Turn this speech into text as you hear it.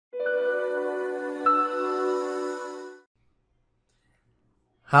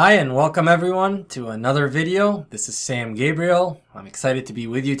Hi and welcome everyone to another video. This is Sam Gabriel. I'm excited to be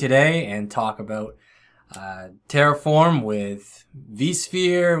with you today and talk about Terraform with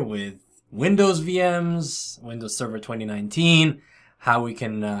vSphere, with Windows VMs, Windows Server 2019, how we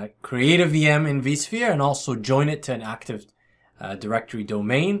can create a VM in vSphere and also join it to an Active Directory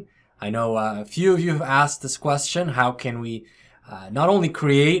domain. I know a few of you have asked this question: how can we not only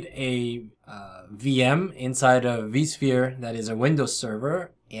create a VM inside of vSphere that is a Windows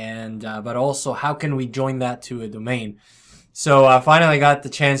server, and but also how can we join that to a domain? So I finally got the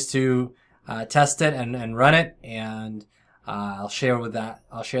chance to test it and run it, and I'll share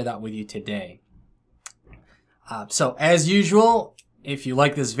that with you today. So as usual, if you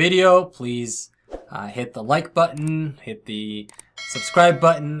like this video, please hit the like button, hit the subscribe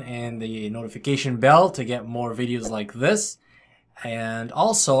button, and the notification bell to get more videos like this. And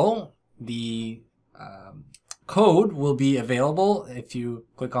also, the code will be available. If you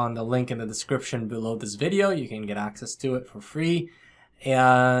click on the link in the description below this video, you can get access to it for free.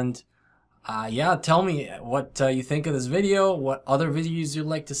 And yeah, tell me what you think of this video, what other videos you'd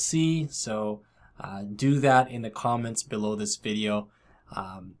like to see. So do that in the comments below this video,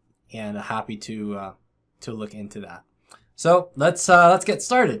 and happy to look into that. So let's get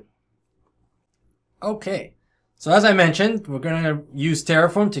started. Okay. So as I mentioned, we're going to use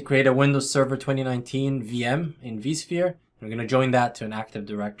Terraform to create a Windows Server 2019 VM in vSphere. We're going to join that to an Active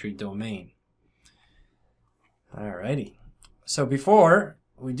Directory domain. Alrighty. So before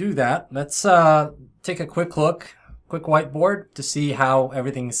we do that, let's take a quick whiteboard to see how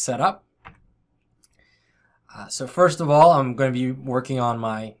everything is set up. So first of all, I'm going to be working on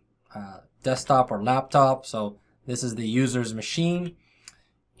my desktop or laptop. So this is the user's machine.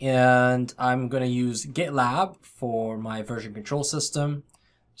 And I'm going to use GitLab for my version control system.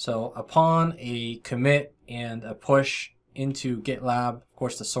 So upon a commit and a push into GitLab, of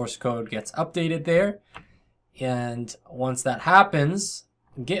course the source code gets updated there. And once that happens,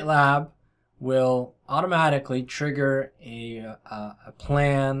 GitLab will automatically trigger a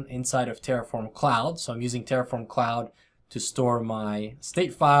plan inside of Terraform Cloud. So I'm using Terraform Cloud to store my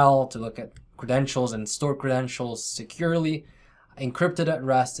state file, to look at credentials and store credentials securely, encrypted at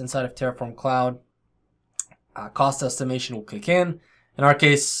rest inside of Terraform Cloud. Cost estimation will kick in. In our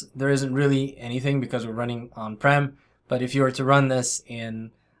case, there isn't really anything because we're running on-prem, but if you were to run this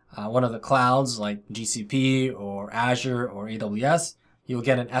in one of the clouds like GCP or Azure or AWS, you'll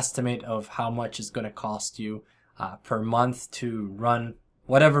get an estimate of how much it's going to cost you per month to run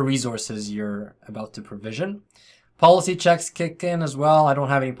whatever resources you're about to provision. Policy checks kick in as well. I don't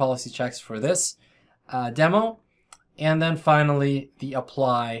have any policy checks for this demo. And then finally, the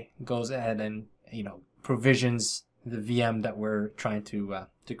apply goes ahead and provisions the VM that we're trying to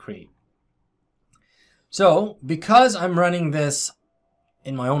create. So because I'm running this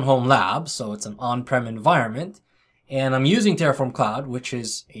in my own home lab, so it's an on-prem environment, and I'm using Terraform Cloud, which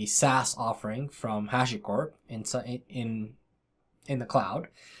is a SaaS offering from HashiCorp in the cloud,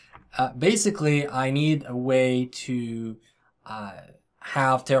 basically I need a way to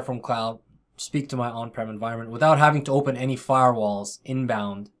have Terraform Cloud speak to my on-prem environment without having to open any firewalls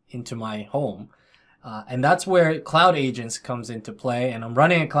inbound into my home. And that's where Cloud Agents comes into play. And I'm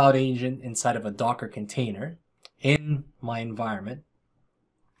running a Cloud Agent inside of a Docker container in my environment.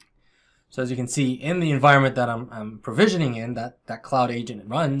 So as you can see, in the environment that I'm provisioning in, that Cloud Agent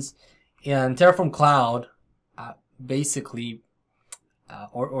runs, and Terraform Cloud basically,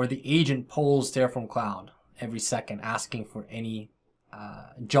 or the agent polls Terraform Cloud every second, asking for any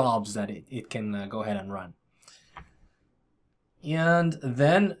jobs that it can go ahead and run. And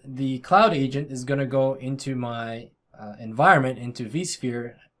then the Cloud Agent is going to go into my environment, into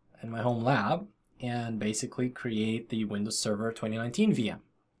vSphere in my home lab, and basically create the Windows Server 2019 VM.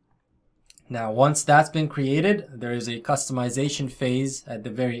 Now, once that's been created, there is a customization phase at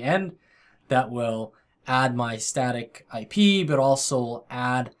the very end that will add my static IP, but also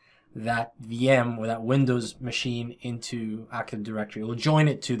add that VM or that Windows machine into Active Directory. We'll join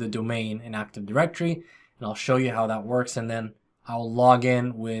it to the domain in Active Directory, and I'll show you how that works, and then I'll log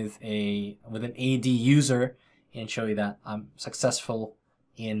in with an AD user and show you that I'm successful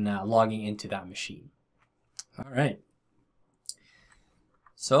in logging into that machine. All right.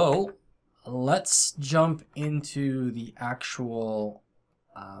 So let's jump into the actual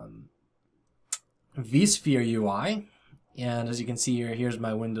vSphere UI. And as you can see here, here's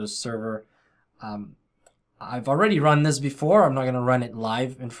my Windows server. I've already run this before. I'm not going to run it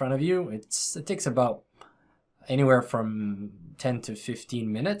live in front of you. It takes about anywhere from 10 to 15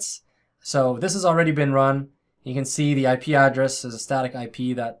 minutes. So this has already been run. You can see the IP address is a static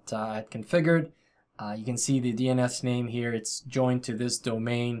IP that I had configured. You can see the DNS name here. It's joined to this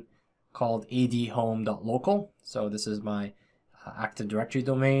domain called adhome.local. So this is my Active Directory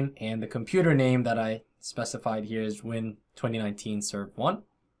domain, and the computer name that I specified here is Win 2019 Serve 1.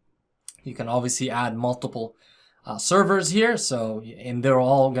 You can obviously add multiple servers here, and they're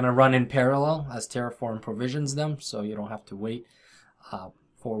all going to run in parallel as Terraform provisions them, so you don't have to wait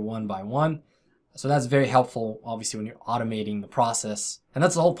for one by one. So that's very helpful, obviously, when you're automating the process. And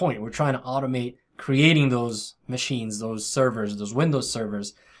that's the whole point. We're trying to automate creating those machines, those servers, those Windows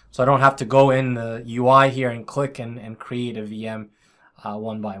servers. So I don't have to go in the UI here and click and create a VM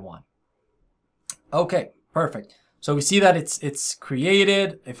one by one. Okay, perfect. So we see that it's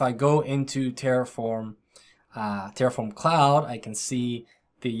created. If I go into Terraform Cloud, I can see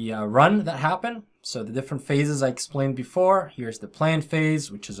the run that happened. So the different phases I explained before. Here's the plan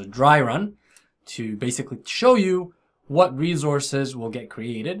phase, which is a dry run, to basically show you what resources will get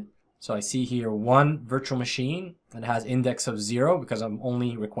created. So I see here one virtual machine that has index of 0 because I'm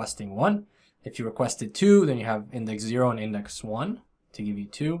only requesting 1. If you requested 2, then you have index 0 and index 1 to give you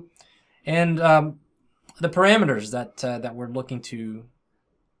 2. And the parameters that we're looking to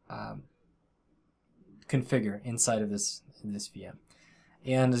configure inside of this VM.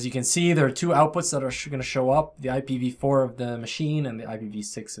 And as you can see, there are two outputs that are going to show up, the IPv4 of the machine and the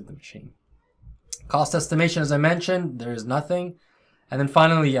IPv6 of the machine. Cost estimation, as I mentioned, there is nothing. And then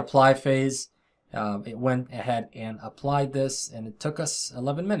finally, the apply phase, it went ahead and applied this, and it took us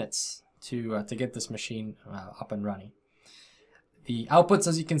 11 minutes to get this machine up and running. The outputs,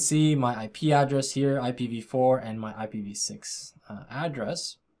 as you can see, my IP address here, IPv4, and my IPv6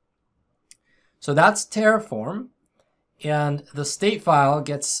 address. So that's Terraform, and the state file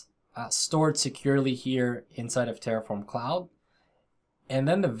gets stored securely here inside of Terraform Cloud. And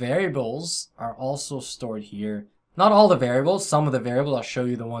then the variables are also stored here. Not all the variables, some of the variables, I'll show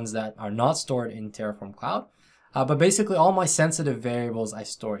you the ones that are not stored in Terraform Cloud. But basically all my sensitive variables I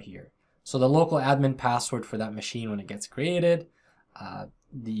store here. So the local admin password for that machine when it gets created,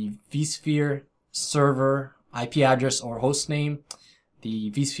 the vSphere server IP address or host name, the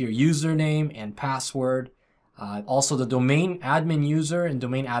vSphere username and password, also the domain admin user and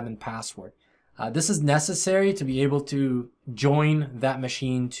domain admin password. This is necessary to be able to join that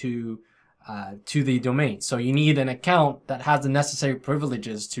machine to the domain. So you need an account that has the necessary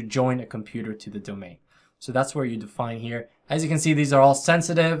privileges to join a computer to the domain. So that's where you define here. As you can see, these are all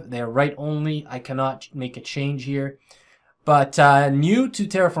sensitive. They are write only. I cannot make a change here. But new to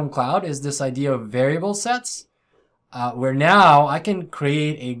Terraform Cloud is this idea of variable sets, where now I can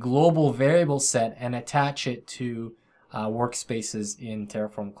create a global variable set and attach it to workspaces in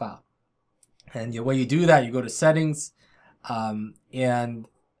Terraform Cloud. And the way you do that, you go to settings, and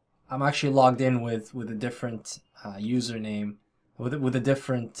I'm actually logged in with a different username, with a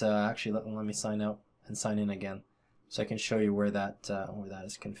different, actually let me sign out and sign in again, so I can show you where that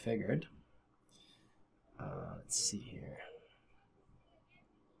is configured. Let's see here.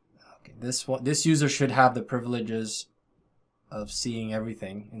 Okay, this user should have the privileges of seeing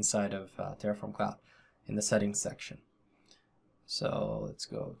everything inside of Terraform Cloud in the settings section. So let's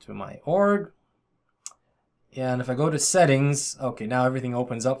go to my org. And if I go to settings, okay, now everything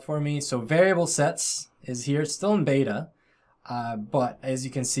opens up for me. So variable sets is here. It's still in beta. But as you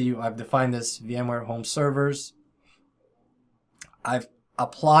can see, I've defined this VMware home servers. I've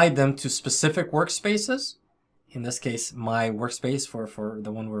applied them to specific workspaces. In this case, my workspace for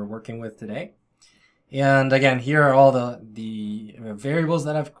the one we're working with today. And again, here are all the variables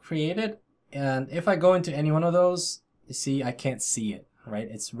that I've created. And if I go into any one of those, you see I can't see it, right?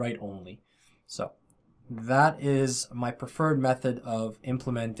 It's write only. So that is my preferred method of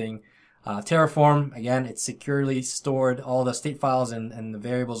implementing Terraform. Again, it's securely stored. All the state files and the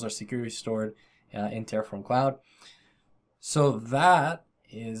variables are securely stored in Terraform Cloud. So that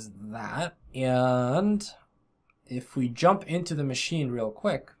is that. And if we jump into the machine real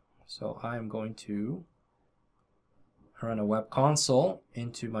quick, so I'm going to run a web console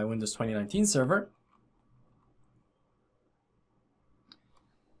into my Windows 2019 server.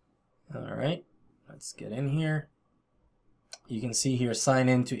 All right. Let's get in here. You can see here sign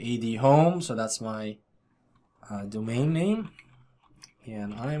in to AD home, so that's my domain name,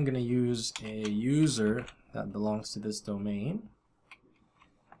 and I'm going to use a user that belongs to this domain.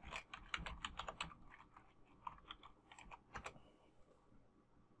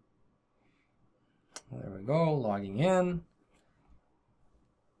 There we go, logging in.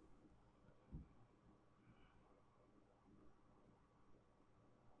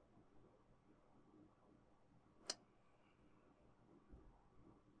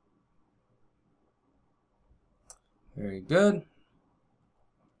 Very good.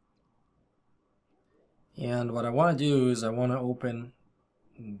 And what I want to do is I want to open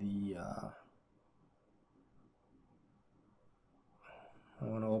the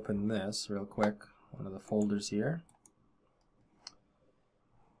this real quick, one of the folders here,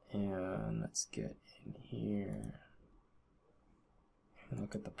 and let's get in here and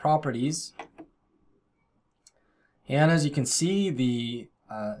look at the properties. And as you can see, the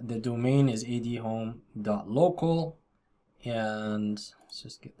domain is adhome.local, and let's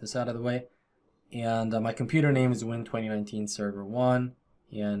just get this out of the way. And my computer name is Win2019 Server 1,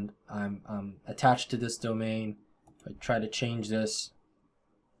 and I'm attached to this domain. If I try to change this,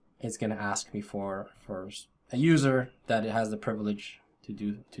 it's going to ask me for a user that it has the privilege to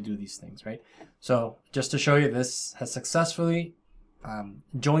do these things, right? So just to show you, this has successfully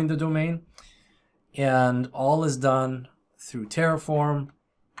joined the domain, and all is done through Terraform.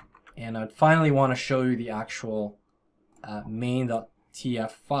 And I finally want to show you the actual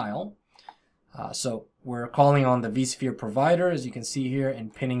Main.tf file. So we're calling on the vSphere provider, as you can see here,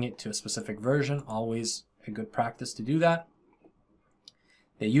 and pinning it to a specific version. Always a good practice to do that.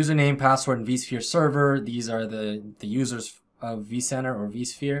 The username, password, and vSphere server, these are the users of vCenter or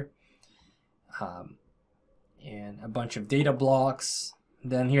vSphere. And a bunch of data blocks.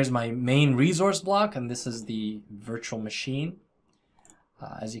 Then here's my main resource block, and this is the virtual machine.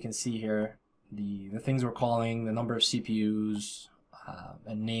 As you can see here, the things we're calling, the number of CPUs,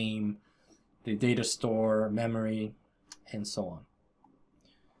 a name, the data store, memory, and so on.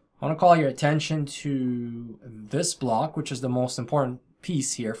 I want to call your attention to this block, which is the most important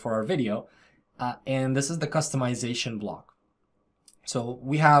piece here for our video, and this is the customization block. So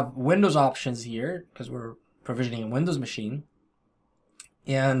we have Windows options here because we're provisioning a Windows machine,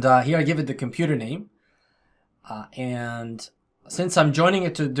 and here I give it the computer name, and since I'm joining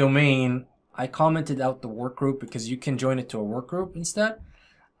it to the domain, I commented out the workgroup because you can join it to a workgroup instead.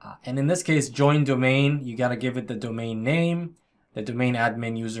 And in this case, join domain, you got to give it the domain name, the domain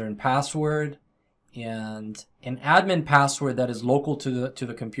admin user and password, and an admin password that is local to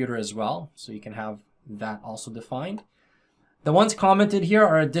the computer as well, so you can have that also defined. The ones commented here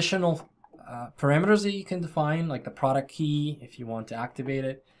are additional parameters that you can define, like the product key if you want to activate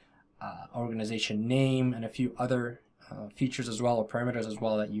it, organization name, and a few other features as well, or parameters as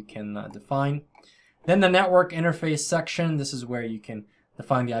well, that you can define. Then the network interface section, this is where you can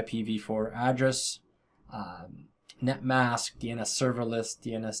define the IPv4 address, net mask, DNS server list,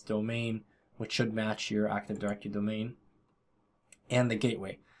 DNS domain, which should match your Active Directory domain, and the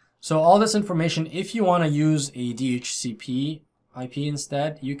gateway. So all this information, if you want to use a DHCP IP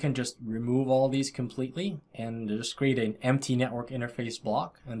instead, you can just remove all these completely and just create an empty network interface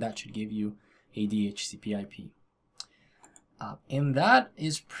block, and that should give you a DHCP IP. And that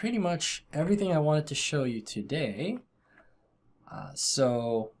is pretty much everything I wanted to show you today.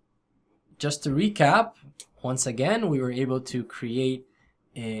 So just to recap, once again, we were able to create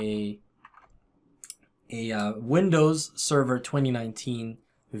a Windows Server 2019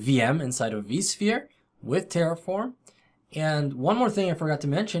 VM inside of vSphere with Terraform. And one more thing I forgot to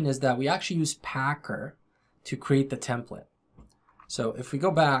mention is that we actually use Packer to create the template. So if we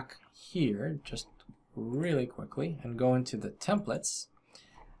go back here just really quickly and go into the templates,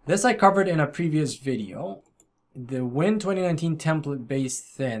 this I covered in a previous video. The Win 2019 template based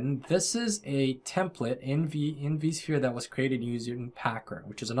thin, this is a template in vSphere that was created using Packer,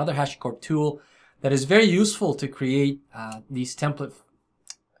 which is another HashiCorp tool that is very useful to create these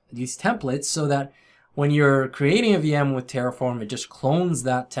templates so that when you're creating a VM with Terraform, it just clones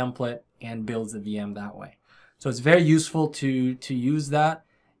that template and builds the VM that way. So it's very useful to use that,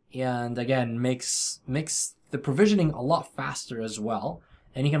 and again makes the provisioning a lot faster as well.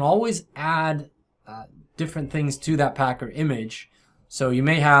 And you can always add different things to that Packer image. So you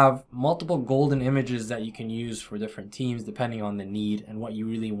may have multiple golden images that you can use for different teams depending on the need and what you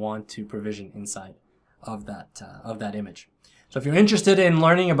really want to provision inside of that image. So if you're interested in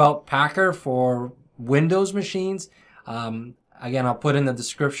learning about Packer for Windows machines, again, I'll put in the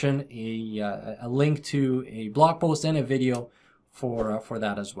description a link to a blog post and a video for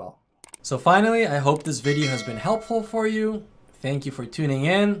that as well. So finally, I hope this video has been helpful for you. Thank you for tuning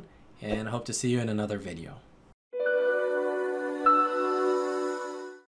in, and I hope to see you in another video.